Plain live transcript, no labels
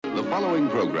following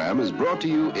program is brought to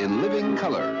you in living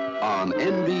color on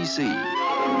NBC.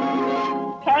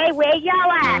 Hey, where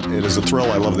y'all at? It is a thrill.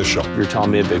 I love this show. You're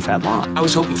telling me a big fat lie. I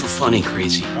was hoping for funny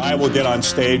crazy. I will get on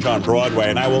stage on Broadway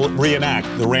and I will reenact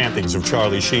the rantings of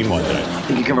Charlie Sheen one day.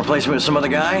 Think you can replace me with some other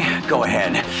guy? Go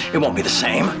ahead. It won't be the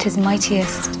same. 'Tis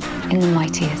mightiest in the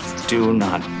mightiest. Do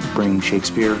not bring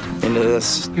Shakespeare into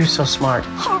this. You're so smart.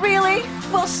 Oh, really?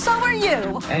 Well, so are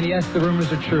you. And yes, the rumors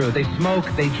are true. They smoke,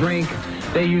 they drink,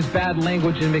 they use bad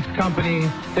language in mixed company.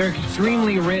 They're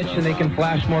extremely rich and they can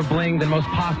flash more bling than most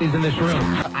posses in this room.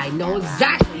 I know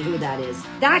exactly who that is.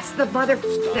 That's the mother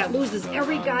that loses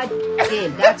every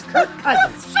game. That's Kirk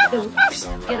Cousins.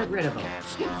 Get rid of him.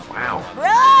 Wow.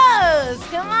 Bros,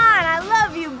 come on. I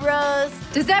love you, bros.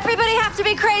 Does everybody have to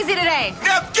be crazy today?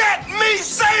 Now get me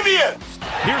Savior!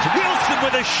 Here's Wilson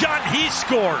with a shot. He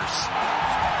scores.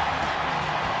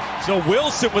 So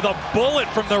Wilson with a bullet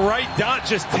from the right dot,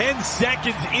 just 10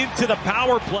 seconds into the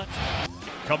power play.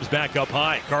 Comes back up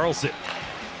high. Carlson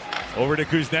over to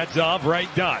Kuznetsov, right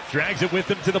dot. Drags it with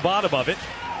him to the bottom of it.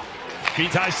 Feet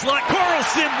high slot.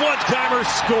 Carlson, one-timer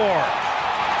score.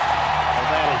 Well,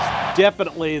 that is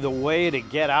definitely the way to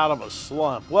get out of a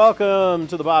slump. Welcome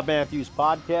to the Bob Matthews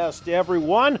Podcast,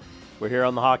 everyone. We're here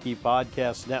on the Hockey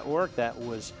Podcast Network. That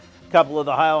was a couple of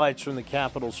the highlights from the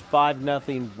Capitals'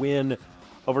 5-0 win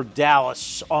over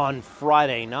Dallas on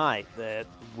Friday night that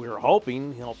we're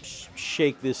hoping helps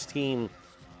shake this team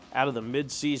out of the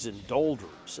midseason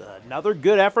doldrums. Another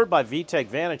good effort by Vitek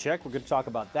Vanacek. We're going to talk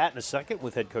about that in a second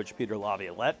with head coach Peter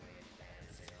Laviolette.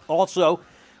 Also,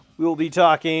 we will be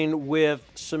talking with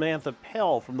Samantha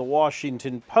Pell from the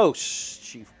Washington Post.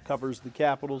 She covers the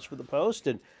Capitals for the Post,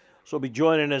 and she'll be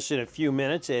joining us in a few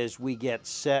minutes as we get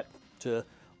set to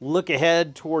look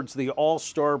ahead towards the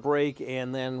All-Star break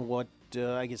and then what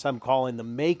I guess I'm calling the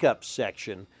makeup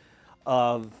section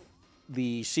of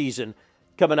the season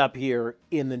coming up here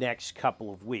in the next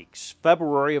couple of weeks.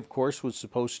 February, of course, was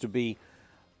supposed to be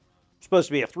a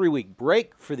 3-week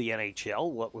break for the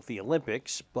NHL, what with the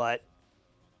Olympics, but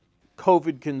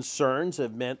COVID concerns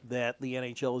have meant that the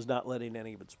NHL is not letting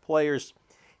any of its players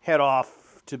head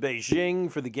off to Beijing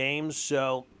for the games,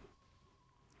 so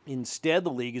instead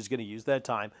the league is going to use that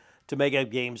time to make up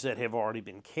games that have already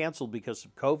been canceled because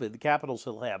of COVID. The Capitals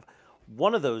will have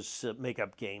one of those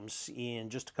makeup games in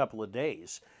just a couple of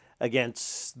days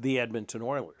against the Edmonton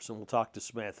Oilers, and we'll talk to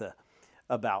Samantha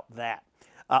about that.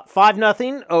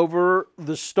 5-0 over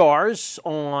the Stars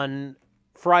on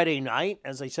Friday night.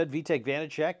 As I said, Vitek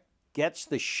Vanacek gets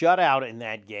the shutout in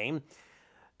that game.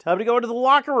 Time to go into the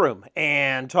locker room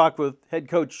and talk with head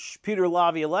coach Peter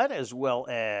Laviolette as well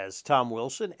as Tom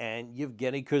Wilson and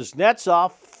Yevgeny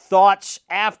Kuznetsov. Thoughts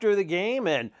after the game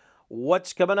and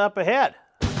what's coming up ahead.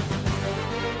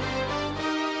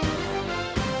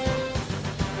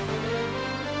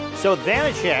 So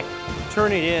Vanacek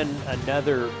turning in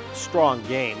another strong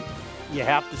game. You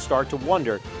have to start to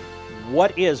wonder,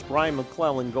 what is Brian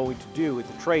McClellan going to do at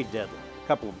the trade deadline? A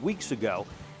couple of weeks ago,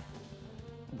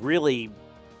 really,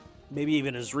 maybe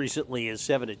even as recently as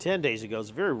 7 to 10 days ago, it's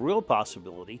a very real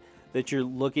possibility that you're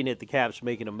looking at the Caps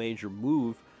making a major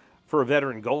move for a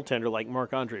veteran goaltender like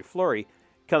Marc-Andre Fleury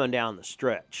coming down the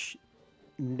stretch.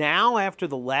 Now, after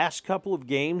the last couple of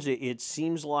games, it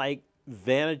seems like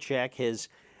Vanacek has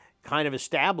kind of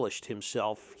established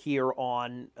himself here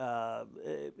in the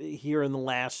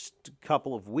last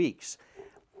couple of weeks.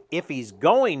 If he's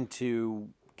going to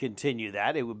continue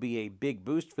that, it would be a big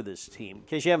boost for this team. In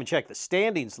case you haven't checked the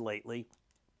standings lately,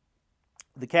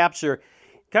 the Caps are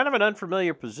kind of an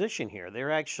unfamiliar position here.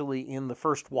 They're actually in the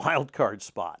first wild card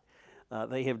spot.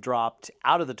 They have dropped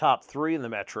out of the top 3 in the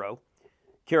Metro.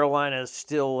 Carolina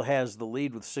still has the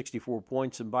lead with 64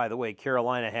 points, and by the way,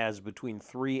 Carolina has between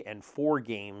 3 and 4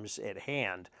 games at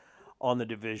hand on the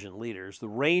division leaders. The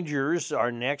Rangers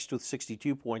are next with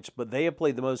 62 points, but they have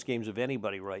played the most games of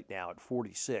anybody right now at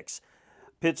 46.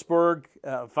 Pittsburgh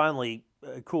finally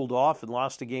cooled off and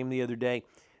lost a game the other day.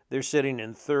 They're sitting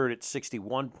in third at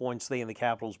 61 points. They and the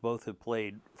Capitals both have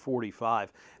played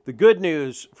 45. The good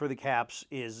news for the Caps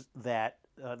is that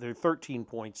they're 13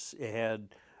 points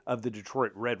ahead of the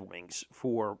Detroit Red Wings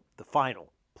for the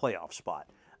final playoff spot.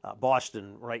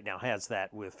 Boston right now has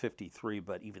that with 53,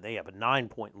 but even they have a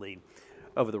 9-point lead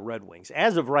over the Red Wings.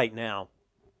 As of right now,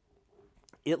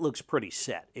 it looks pretty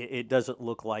set. It doesn't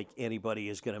look like anybody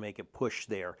is going to make a push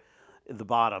there in the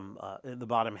bottom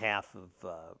half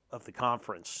of the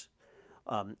conference,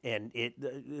 and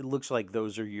it looks like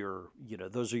those are your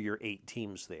 8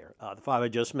 teams there. The 5 I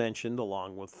just mentioned,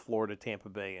 along with Florida, Tampa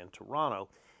Bay, and Toronto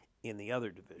in the other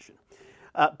division.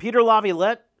 Peter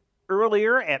Laviolette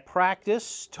earlier at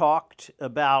practice talked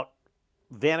about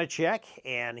Vanecek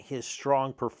and his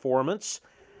strong performance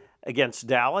against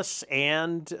Dallas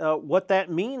and what that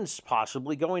means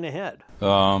possibly going ahead.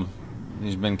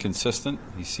 He's been consistent.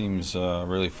 He seems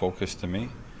really focused to me.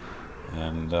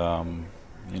 And,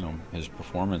 his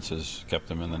performance has kept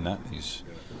him in the net. He's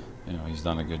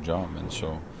done a good job. And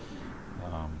so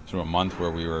through a month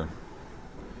where we were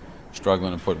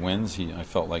struggling to put wins, I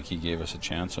felt like he gave us a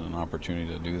chance and an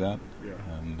opportunity to do that. Yeah.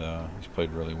 And he's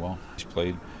played really well. He's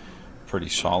played pretty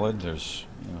solid. There's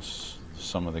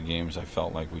some of the games I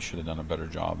felt like we should have done a better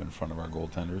job in front of our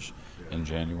goaltenders in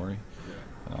January.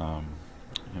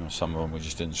 Some of them we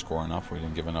just didn't score enough. We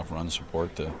didn't give enough run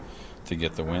support to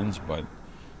get the wins. But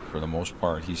for the most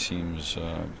part, he seems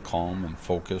calm and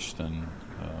focused and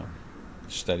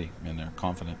steady in there,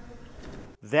 confident.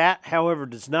 That, however,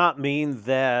 does not mean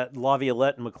that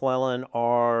Laviolette and McClellan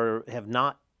have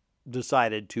not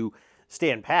decided to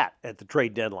stand pat at the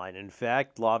trade deadline. In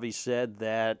fact, Lavi said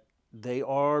that they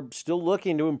are still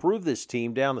looking to improve this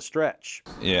team down the stretch.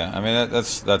 Yeah, I mean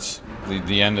that's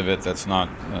the end of it. That's not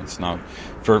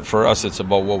for us. It's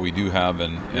about what we do have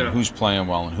and who's playing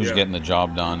well and who's getting the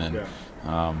job done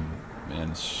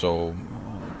and so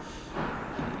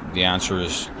the answer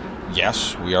is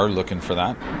yes, we are looking for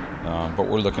that. But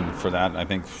we're looking for that, I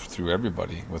think, through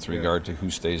everybody with regard to who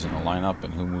stays in the lineup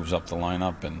and who moves up the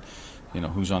lineup and,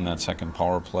 who's on that second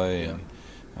power play and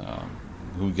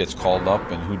who gets called up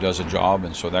and who does a job.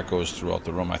 And so that goes throughout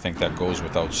the room. I think that goes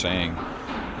without saying.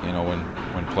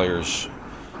 When players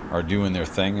are doing their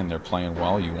thing and they're playing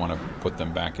well, you want to put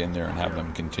them back in there and have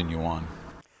them continue on.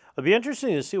 It'll be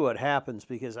interesting to see what happens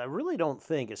because I really don't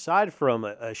think, aside from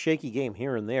a shaky game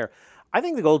here and there, I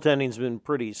think the goaltending's been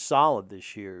pretty solid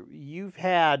this year. You've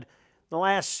had the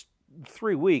last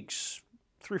 4 weeks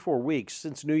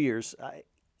since New Year's,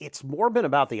 it's more been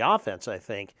about the offense, I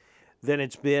think, than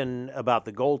it's been about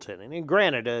the goaltending. And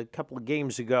granted, a couple of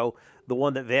games ago, the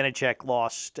one that Vanecek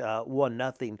lost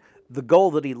 1-0, the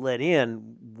goal that he let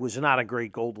in was not a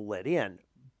great goal to let in.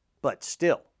 But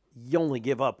still, you only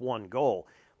give up one goal.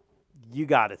 You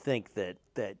got to think that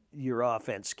your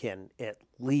offense can at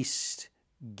least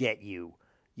get you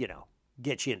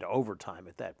into overtime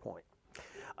at that point.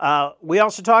 We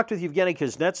also talked with Evgeny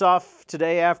Kuznetsov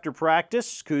today after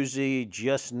practice. Kuzi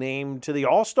just named to the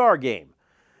All-Star game,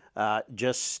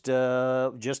 just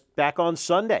back on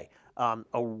Sunday.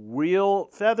 A real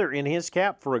feather in his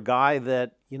cap for a guy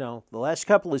that, the last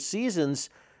couple of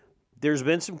seasons, there's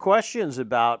been some questions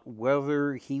about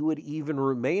whether he would even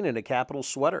remain in a Capital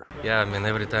sweater. Yeah, I mean,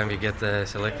 every time you get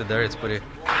selected there, it's pretty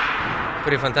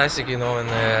fantastic, and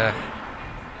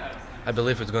I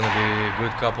believe it's going to be a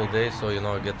good couple days, so,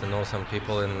 get to know some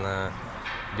people and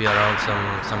be around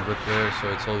some good players,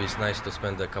 so it's always nice to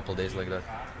spend a couple days like that.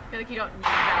 I feel like you don't need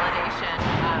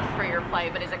validation for your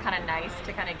play, but is it kind of nice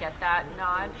to kind of get that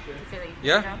nod? To say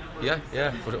that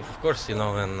Yeah, of course, and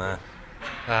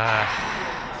I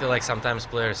feel like sometimes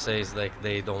players say like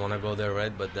they don't want to go there,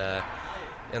 right? But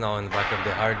in the back of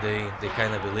their heart, they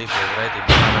kind of believe it, right?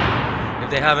 If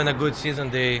they having a good season,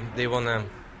 they want to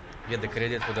get the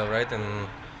credit for that, right? And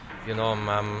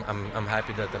I'm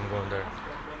happy that I'm going there.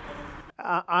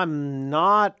 I'm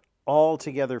not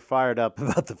altogether fired up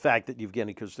about the fact that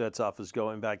Evgeny Kuznetsov is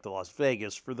going back to Las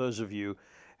Vegas. For those of you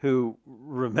who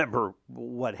remember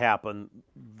what happened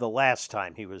the last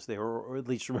time he was there, or at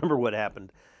least remember what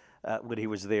happened when he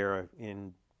was there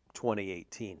in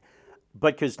 2018.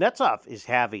 But Kuznetsov is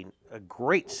having a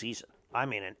great season. I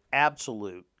mean, an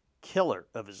absolute killer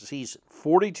of a season.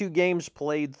 42 games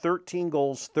played, 13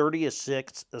 goals, 30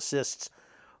 assists,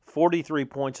 43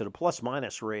 points, and a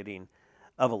plus-minus rating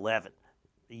of 11.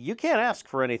 You can't ask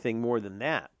for anything more than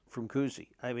that from Kuzi.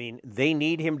 I mean, they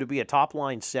need him to be a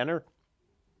top-line center.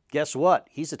 Guess what?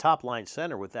 He's a top-line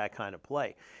center with that kind of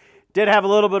play. Did have a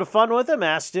little bit of fun with him.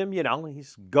 Asked him,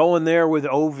 he's going there with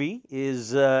Ovi.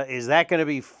 Is that going to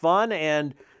be fun?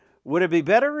 And would it be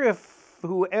better if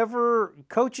whoever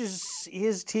coaches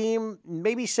his team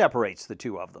maybe separates the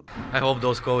two of them? I hope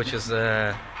those coaches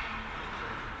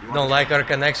don't like our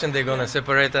connection. They're going to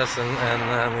separate us, and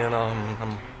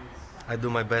I do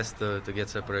my best to get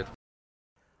separated.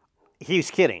 He's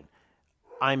kidding.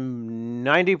 I'm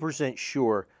 90%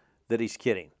 sure that he's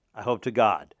kidding. I hope to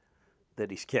God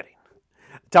that he's kidding.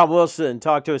 Tom Wilson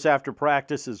talked to us after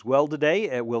practice as well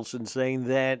today. Wilson saying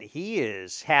that he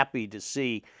is happy to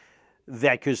see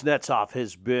that Kuznetsov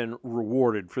has been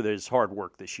rewarded for his hard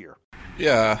work this year.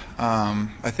 Yeah,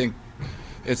 I think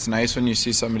it's nice when you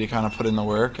see somebody kind of put in the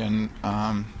work and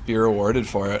be rewarded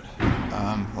for it.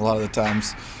 A lot of the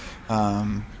times,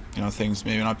 things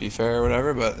maybe not be fair or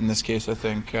whatever. But in this case, I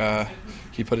think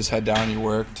he put his head down. He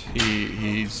worked.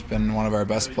 He's been one of our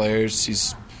best players.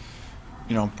 He's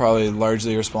probably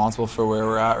largely responsible for where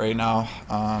we're at right now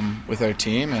with our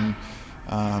team, and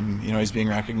he's being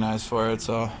recognized for it.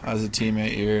 So as a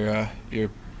teammate,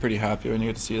 you're pretty happy when you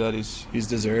get to see that he's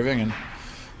deserving, and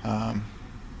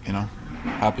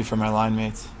happy for my line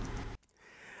mates.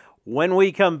 When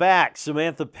we come back,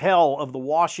 Samantha Pell of the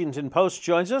Washington Post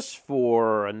joins us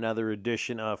for another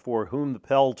edition of For Whom the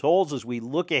Bell Tolls as we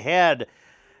look ahead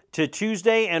to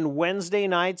Tuesday and Wednesday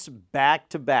nights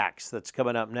back-to-backs. That's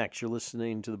coming up next. You're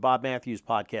listening to the Bob Matthews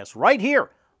Podcast right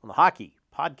here on the Hockey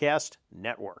Podcast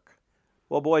Network.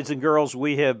 Well, boys and girls,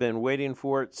 we have been waiting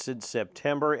for it since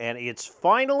September, and it's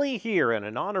finally here. And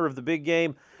in honor of the big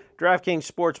game, DraftKings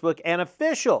Sportsbook, an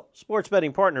official sports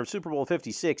betting partner of Super Bowl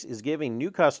 56, is giving new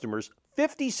customers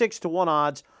 56-1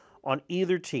 odds on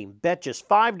either team. Bet just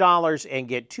 $5 and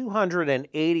get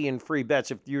 $280 in free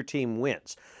bets if your team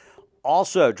wins.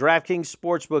 Also, DraftKings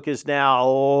Sportsbook is now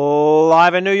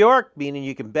live in New York, meaning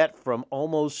you can bet from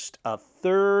almost a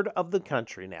third of the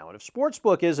country now. And if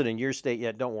Sportsbook isn't in your state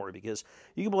yet, don't worry, because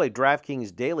you can play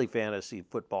DraftKings Daily Fantasy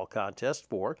Football Contest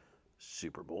for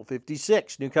Super Bowl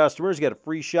 56. New customers get a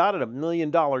free shot at $1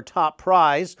 million top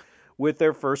prize with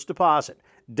their first deposit.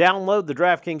 Download the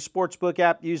DraftKings Sportsbook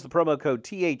app, use the promo code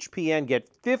THPN, get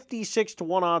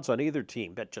 56-1 odds on either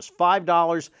team. Bet just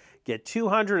 $5, get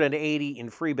 $280 in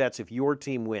free bets if your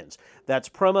team wins. That's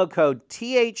promo code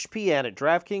THPN at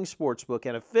DraftKings Sportsbook,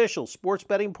 an official sports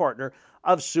betting partner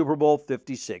of Super Bowl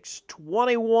 56.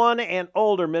 21 and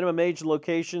older. Minimum age and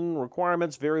location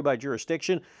requirements vary by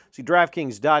jurisdiction. See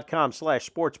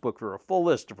DraftKings.com/sportsbook for a full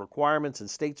list of requirements and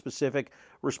state-specific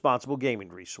responsible gaming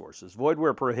resources. Void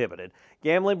where prohibited.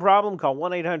 Gambling problem? Call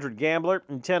 1-800-GAMBLER.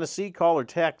 In Tennessee, call or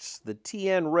text the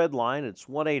TN Red Line. It's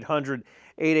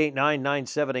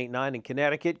 1-800-889-9789. In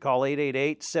Connecticut, call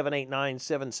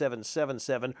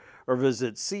 888-789-7777 or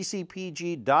visit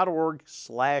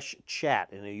ccpg.org/chat.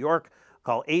 In New York,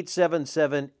 call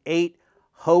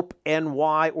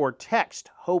 877-8-HOPE-NY or text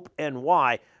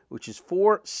HOPE-NY, which is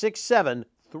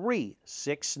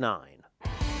 467-369.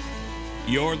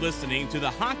 You're listening to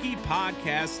the Hockey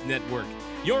Podcast Network,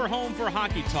 your home for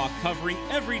hockey talk covering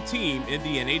every team in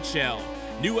the NHL.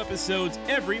 New episodes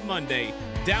every Monday.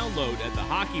 Download at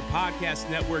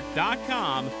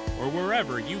thehockeypodcastnetwork.com or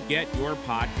wherever you get your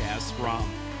podcasts from.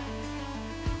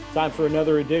 Time for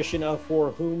another edition of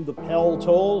For Whom the Bell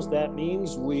Tolls. That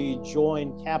means we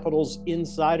join Capitals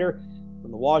insider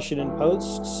from the Washington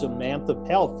Post, Samantha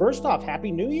Pell. First off,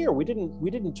 Happy New Year. We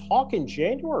didn't talk in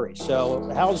January. So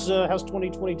how's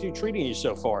 2022 treating you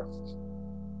so far?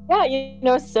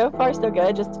 Yeah, so far so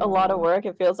good. Just a lot of work.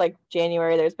 It feels like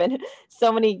January. There's been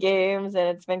so many games and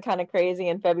it's been kind of crazy.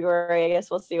 In February, I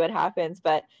guess we'll see what happens.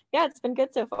 But yeah, it's been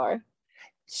good so far.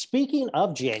 Speaking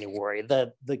of January,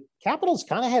 the Capitals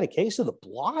kind of had a case of the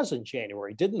blahs in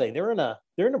January, didn't they? They're in a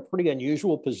pretty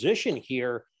unusual position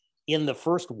here in the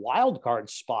first wild card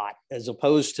spot, as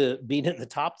opposed to being in the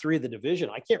top three of the division.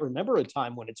 I can't remember a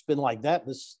time when it's been like that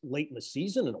this late in the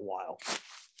season in a while.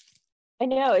 I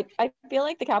know. I feel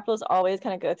like the Capitals always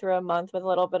kind of go through a month with a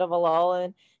little bit of a lull.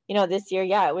 And, this year,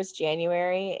 it was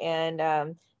January. And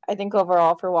I think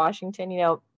overall for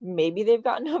Washington, maybe they've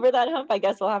gotten over that hump. I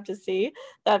guess we'll have to see.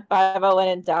 That 5-0 win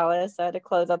in Dallas to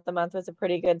close out the month was a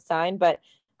pretty good sign. But,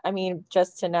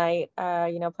 just tonight,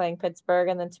 playing Pittsburgh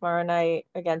and then tomorrow night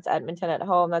against Edmonton at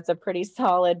home, that's a pretty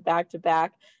solid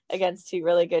back-to-back against two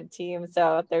really good teams.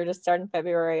 So they're just starting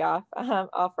February off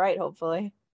right,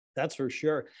 hopefully. That's for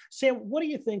sure. Sam, what do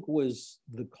you think was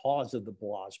the cause of the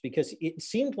blahs? Because it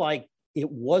seemed like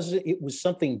it was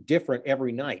something different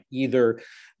every night. Either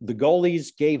the goalies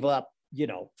gave up,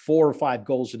 4 or 5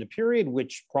 goals in a period,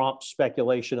 which prompts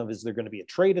speculation of, is there going to be a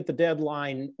trade at the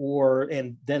deadline?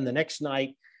 And then the next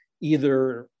night,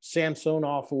 either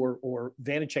Samsonov or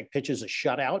Vanacek pitches a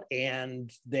shutout, and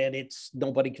then it's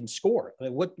nobody can score.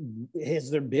 What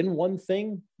has there been one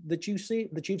thing that you've seen?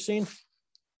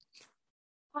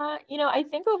 I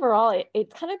think overall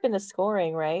it's kind of been the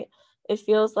scoring, right? It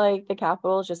feels like the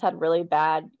Capitals just had really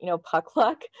bad, puck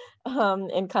luck,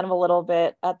 and kind of a little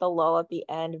bit at the lull at the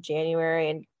end of January,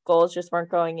 and goals just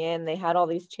weren't going in. They had all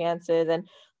these chances, and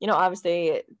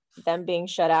obviously them being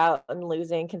shut out and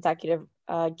losing consecutive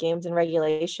games in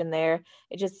regulation there,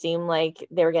 it just seemed like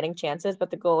they were getting chances,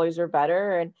 but the goalies were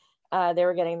better and they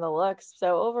were getting the looks.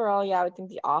 So overall, I would think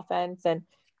the offense and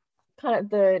kind of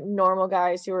the normal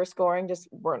guys who were scoring just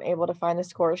weren't able to find the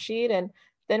score sheet, and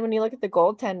then when you look at the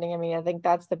goaltending, I mean, I think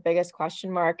that's the biggest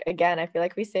question mark. Again, I feel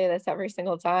like we say this every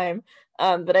single time,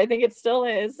 but I think it still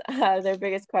is their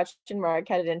biggest question mark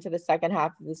headed into the second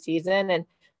half of the season. And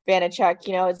Vanecek,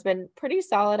 has been pretty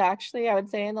solid, actually, I would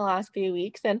say, in the last few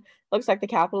weeks. And looks like the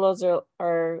Capitals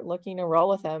are looking to roll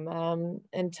with him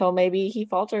until maybe he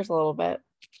falters a little bit.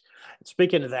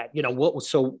 Speaking of that,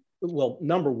 well,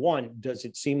 number one, does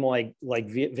it seem like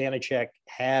Vanecek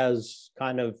has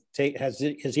kind of has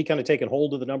he kind of taken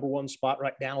hold of the number one spot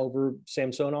right now over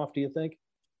Samsonov, do you think?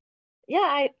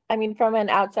 Yeah, I mean, from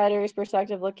an outsider's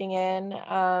perspective looking in,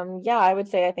 I would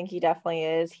say I think he definitely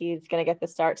is. He's going to get the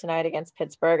start tonight against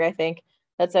Pittsburgh. I think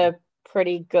that's a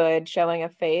pretty good showing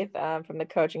of faith from the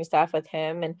coaching staff with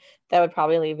him, and that would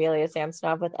probably leave Ilya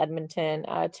Samsonov with Edmonton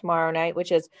tomorrow night,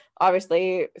 which is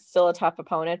obviously still a tough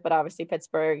opponent, but obviously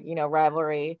Pittsburgh,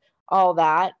 rivalry, all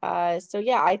that. I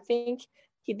think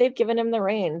they've given him the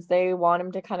reins. They want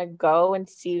him to kind of go and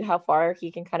see how far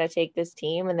he can kind of take this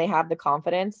team, and they have the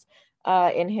confidence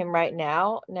in him right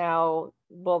now. Now,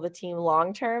 will the team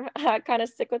long term kind of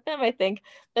stick with him? I think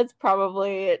that's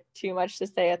probably too much to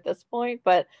say at this point,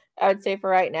 but I would say for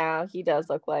right now, he does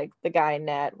look like the guy in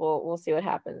net. We'll see what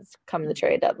happens come the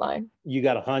trade deadline. You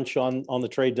got a hunch on the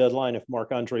trade deadline if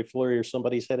Marc-Andre Fleury or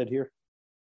somebody's headed here?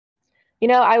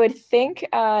 I would think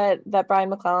that Brian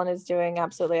McClellan is doing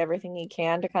absolutely everything he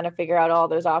can to kind of figure out all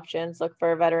those options, look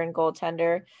for a veteran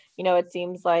goaltender. It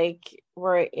seems like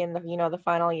we're in the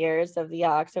final years of the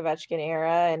Alex Ovechkin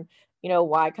era, and,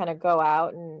 why kind of go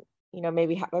out and,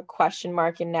 maybe have a question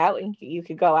mark in net, and you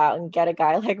could go out and get a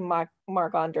guy like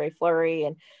Marc-Andre Fleury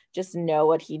and just know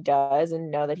what he does and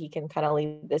know that he can kind of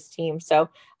lead this team. So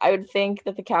I would think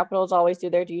that the Capitals always do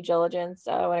their due diligence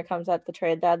when it comes at the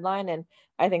trade deadline. And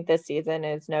I think this season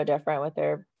is no different with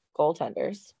their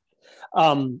goaltenders.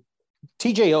 TJ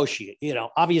Oshie,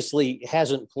 obviously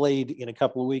hasn't played in a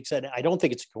couple of weeks. And I don't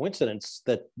think it's a coincidence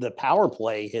that the power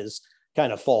play has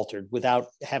kind of faltered without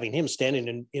having him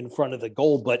standing in front of the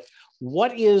goal. But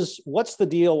what's the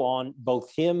deal on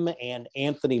both him and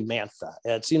Anthony Mantha?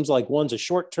 It seems like one's a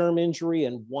short-term injury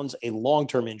and one's a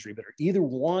long-term injury, but are either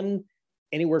one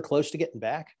anywhere close to getting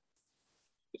back?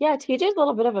 Yeah, TJ's a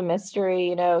little bit of a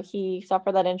mystery. He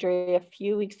suffered that injury a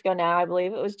few weeks ago now. I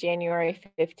believe it was January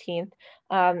 15th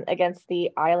against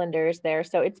the Islanders there.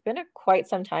 So it's been quite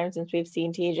some time since we've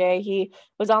seen TJ. He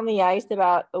was on the ice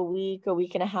about a week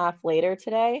and a half later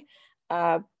today,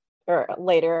 or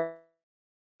later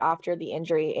after the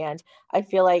injury. And I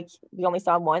feel like we only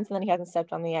saw him once and then he hasn't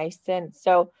stepped on the ice since.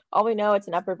 So all we know, it's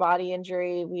an upper body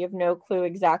injury. We have no clue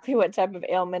exactly what type of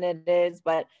ailment it is,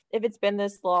 but if it's been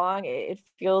this long, it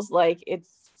feels like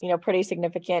it's, pretty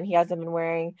significant. He hasn't been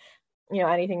wearing,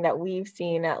 anything that we've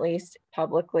seen, at least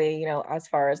publicly, as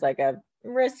far as like a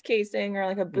wrist casing or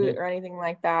like a boot or anything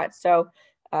like that. So,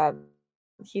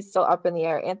 he's still up in the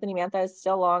air. Anthony Mantha is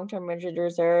still long-term injured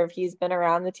reserve. He's been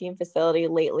around the team facility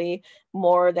lately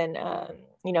more than,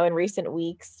 in recent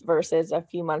weeks versus a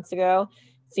few months ago.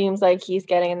 Seems like he's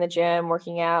getting in the gym,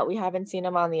 working out. We haven't seen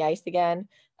him on the ice again,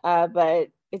 but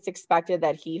it's expected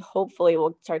that he hopefully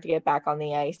will start to get back on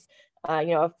the ice,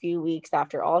 a few weeks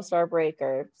after All-Star break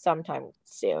or sometime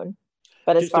soon.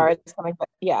 But as far as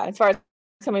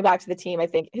coming back to the team, I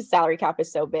think his salary cap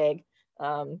is so big.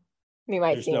 We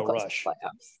might see him close to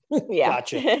playoffs. Yeah.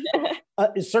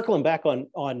 Gotcha. Circling back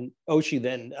on Oshie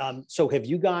then. So have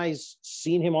you guys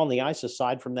seen him on the ice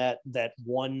aside from that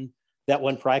one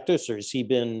practice, or has he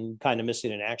been kind of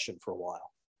missing in action for a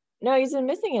while? No, he's been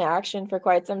missing in action for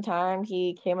quite some time.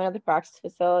 He came into the practice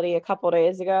facility a couple of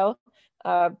days ago.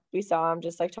 We saw him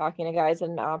just like talking to guys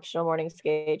in an optional morning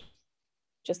skate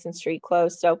just in street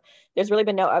clothes. So there's really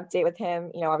been no update with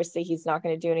him. Obviously he's not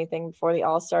going to do anything before the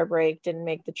All-Star break, didn't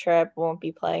make the trip, won't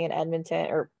be playing in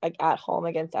Edmonton or like at home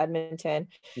against Edmonton.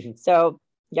 Mm-hmm. So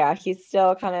yeah, he's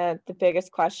still kind of the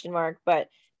biggest question mark, but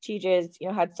TJ's,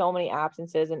 had so many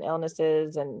absences and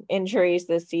illnesses and injuries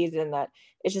this season that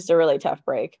it's just a really tough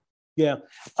break. Yeah.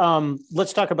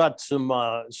 Let's talk about some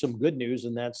good news,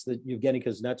 and that's that Evgeny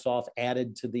Kuznetsov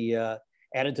added to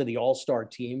the All-Star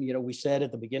team. We said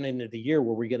at the beginning of the year,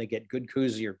 were we going to get good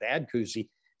Kuzi or bad Kuzi?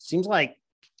 Seems like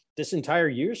this entire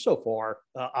year so far,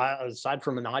 aside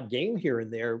from an odd game here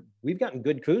and there, we've gotten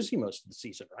good Kuzi most of the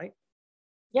season, right?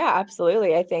 Yeah,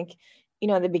 absolutely. I think,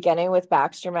 the beginning with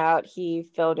Backstrom out, he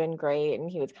filled in great,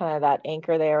 and he was kind of that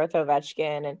anchor there with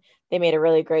Ovechkin, and they made a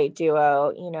really great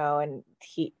duo, and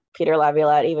Peter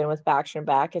Laviolette, even with Backstrom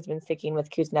back, has been sticking with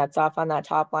Kuznetsov on that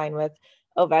top line with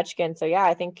Ovechkin. So yeah,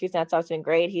 I think Kuznetsov's been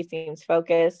great. He seems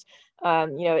focused.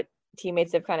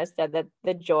 Teammates have kind of said that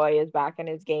the joy is back in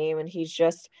his game, and he's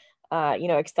just,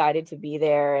 excited to be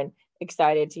there. And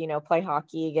excited to, play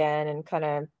hockey again and kind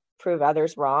of prove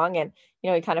others wrong. And,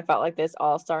 he kind of felt like this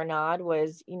all-star nod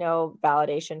was,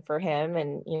 validation for him.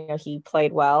 And, he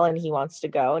played well and he wants to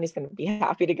go and he's going to be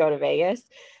happy to go to Vegas.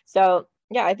 So,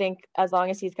 yeah, I think as long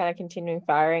as he's kind of continuing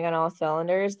firing on all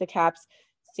cylinders, the Caps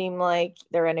seem like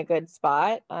they're in a good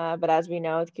spot. But as we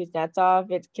know with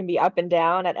Kuznetsov, it can be up and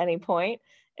down at any point.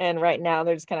 And right now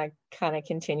they're just kind of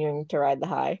continuing to ride the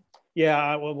high. Yeah,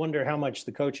 I wonder how much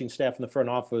the coaching staff in the front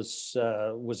office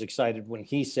was excited when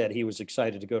he said he was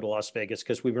excited to go to Las Vegas,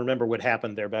 because we remember what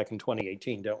happened there back in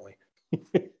 2018, don't we?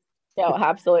 No,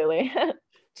 absolutely.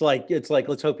 It's like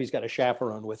let's hope he's got a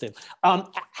chaperone with him.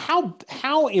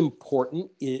 How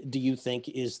important do you think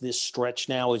is this stretch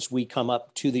now as we come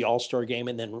up to the All-Star game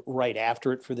and then right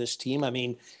after it for this team? I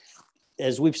mean,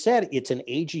 as we've said, it's an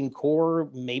aging core.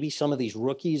 Maybe some of these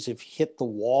rookies have hit the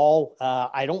wall.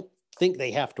 I don't think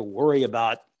they have to worry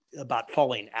about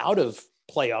falling out of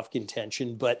playoff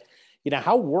contention, but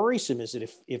how worrisome is it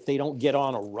if they don't get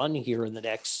on a run here in the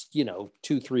next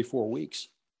 2, 3, 4 weeks?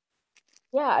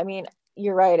 Yeah, I mean,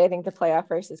 you're right. I think the playoff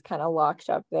race is kind of locked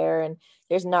up there and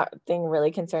there's nothing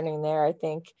really concerning there. I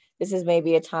think this is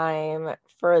maybe a time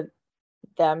for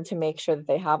them to make sure that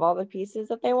they have all the pieces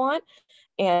that they want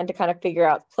and to kind of figure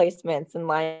out placements and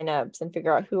lineups and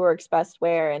figure out who works best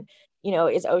where. And,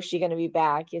 is Oshie going to be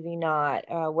back? Is he not?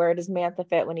 Where does Mantha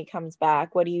fit when he comes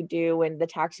back? What do you do when the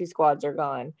taxi squads are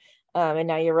gone? And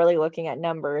now you're really looking at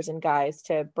numbers and guys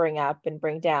to bring up and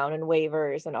bring down and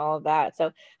waivers and all of that.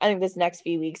 So I think this next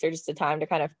few weeks are just a time to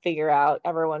kind of figure out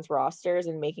everyone's rosters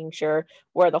and making sure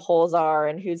where the holes are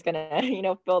and who's going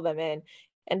to, fill them in.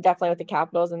 And definitely with the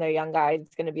Capitals and their young guys,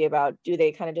 it's going to be about, do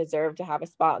they kind of deserve to have a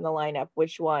spot in the lineup?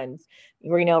 Which ones?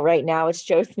 Right now it's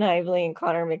Joe Snively and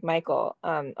Connor McMichael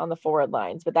on the forward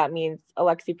lines, but that means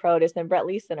Alexi Protas and Brett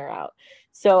Leason are out.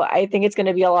 So I think it's going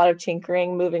to be a lot of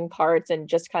tinkering, moving parts, and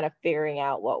just kind of figuring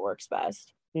out what works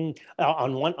best. If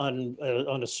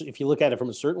you look at it from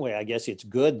a certain way, I guess it's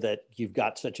good that you've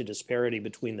got such a disparity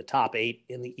between the top 8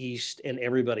 in the East and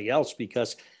everybody else,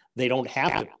 because they don't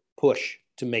have to push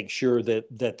to make sure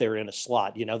that they're in a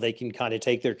slot. They can kind of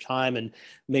take their time and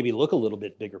maybe look a little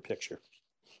bit bigger picture.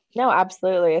 No,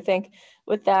 absolutely. I think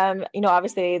with them,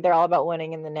 obviously they're all about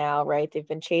winning in the now, right? They've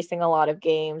been chasing a lot of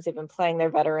games. They've been playing their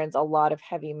veterans a lot of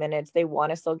heavy minutes. They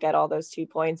want to still get all those 2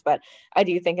 points, but I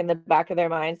do think in the back of their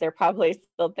minds, they're probably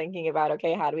still thinking about,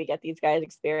 okay, how do we get these guys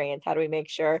experience? How do we make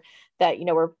sure that,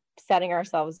 we're setting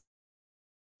ourselves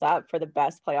up for the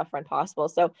best playoff run possible?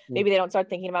 So maybe they don't start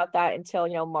thinking about that until,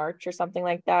 March or something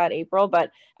like that, April,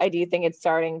 but I do think it's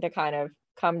starting to kind of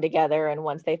come together. And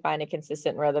once they find a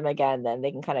consistent rhythm again, then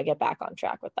they can kind of get back on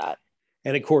track with that.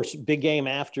 And of course, big game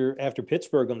after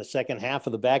Pittsburgh on the second half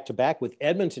of the back-to-back with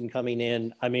Edmonton coming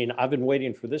in. I mean, I've been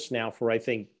waiting for this now for, I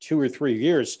think, 2 or 3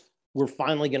 years. We're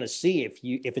finally going to see if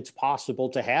it's possible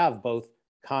to have both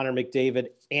Connor McDavid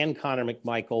and Connor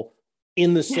McMichael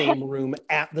in the same room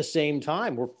at the same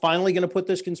time. We're finally going to put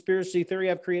this conspiracy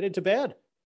theory I've created to bed.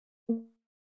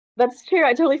 That's true.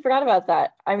 I totally forgot about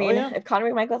that. I mean, if Connor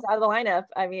McMichael's out of the lineup,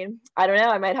 I mean, I don't know.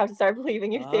 I might have to start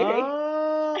believing your theory.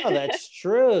 Oh, that's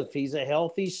true. If he's a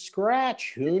healthy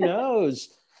scratch, who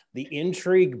knows? The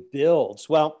intrigue builds.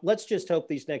 Well, let's just hope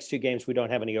these next 2 games we don't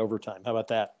have any overtime. How about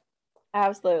that?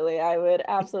 Absolutely. I would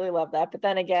absolutely love that. But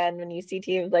then again, when you see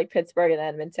teams like Pittsburgh and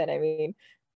Edmonton, I mean,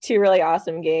 2 really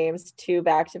awesome games, 2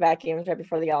 back-to-back games right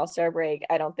before the All-Star break.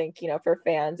 I don't think, for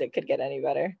fans, it could get any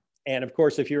better. And of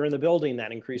course, if you're in the building,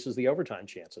 that increases the overtime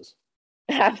chances.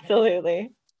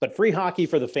 Absolutely. But free hockey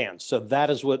for the fans. So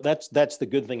that's the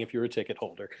good thing if you're a ticket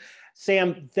holder.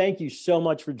 Sam, thank you so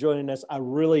much for joining us. I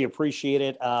really appreciate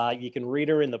it. You can read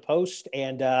her in the post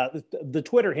and the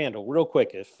Twitter handle real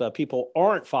quick. If people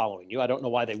aren't following you, I don't know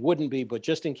why they wouldn't be, but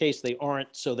just in case they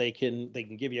aren't, so they can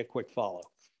give you a quick follow.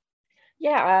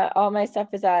 Yeah, all my stuff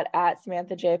is at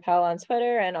Samantha J. Pell on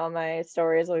Twitter, and all my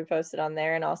stories will be posted on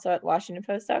there and also at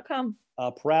WashingtonPost.com.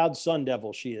 A proud Sun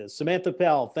Devil she is. Samantha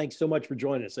Pell, thanks so much for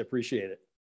joining us. I appreciate it.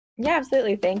 Yeah,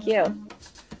 absolutely. Thank you.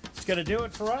 It's going to do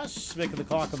it for us. Making the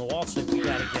clock on the wall, so we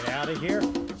got to get out of here.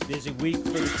 Busy week for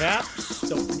the Caps.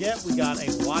 Don't forget, we got a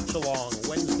watch-along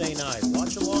Wednesday night.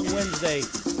 Watch-along Wednesday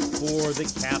for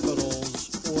the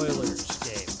Capitals-Oilers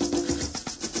game.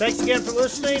 Thanks again for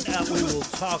listening. We will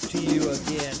talk to you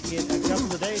again in a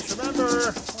couple of days. Remember,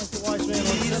 like the wise man on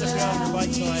the center ground, your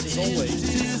right side is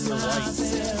always your right.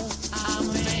 I'm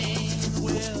a man,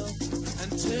 will,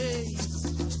 and taste.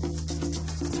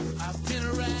 I've been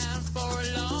around for a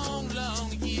long,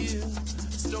 long year.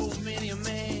 Stole many a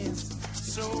man's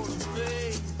soul of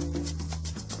faith.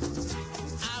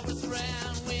 I was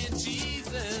around when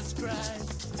Jesus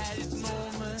Christ had his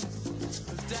moment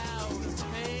of doubt.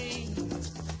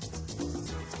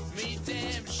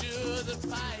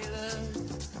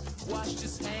 washed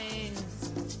his hands.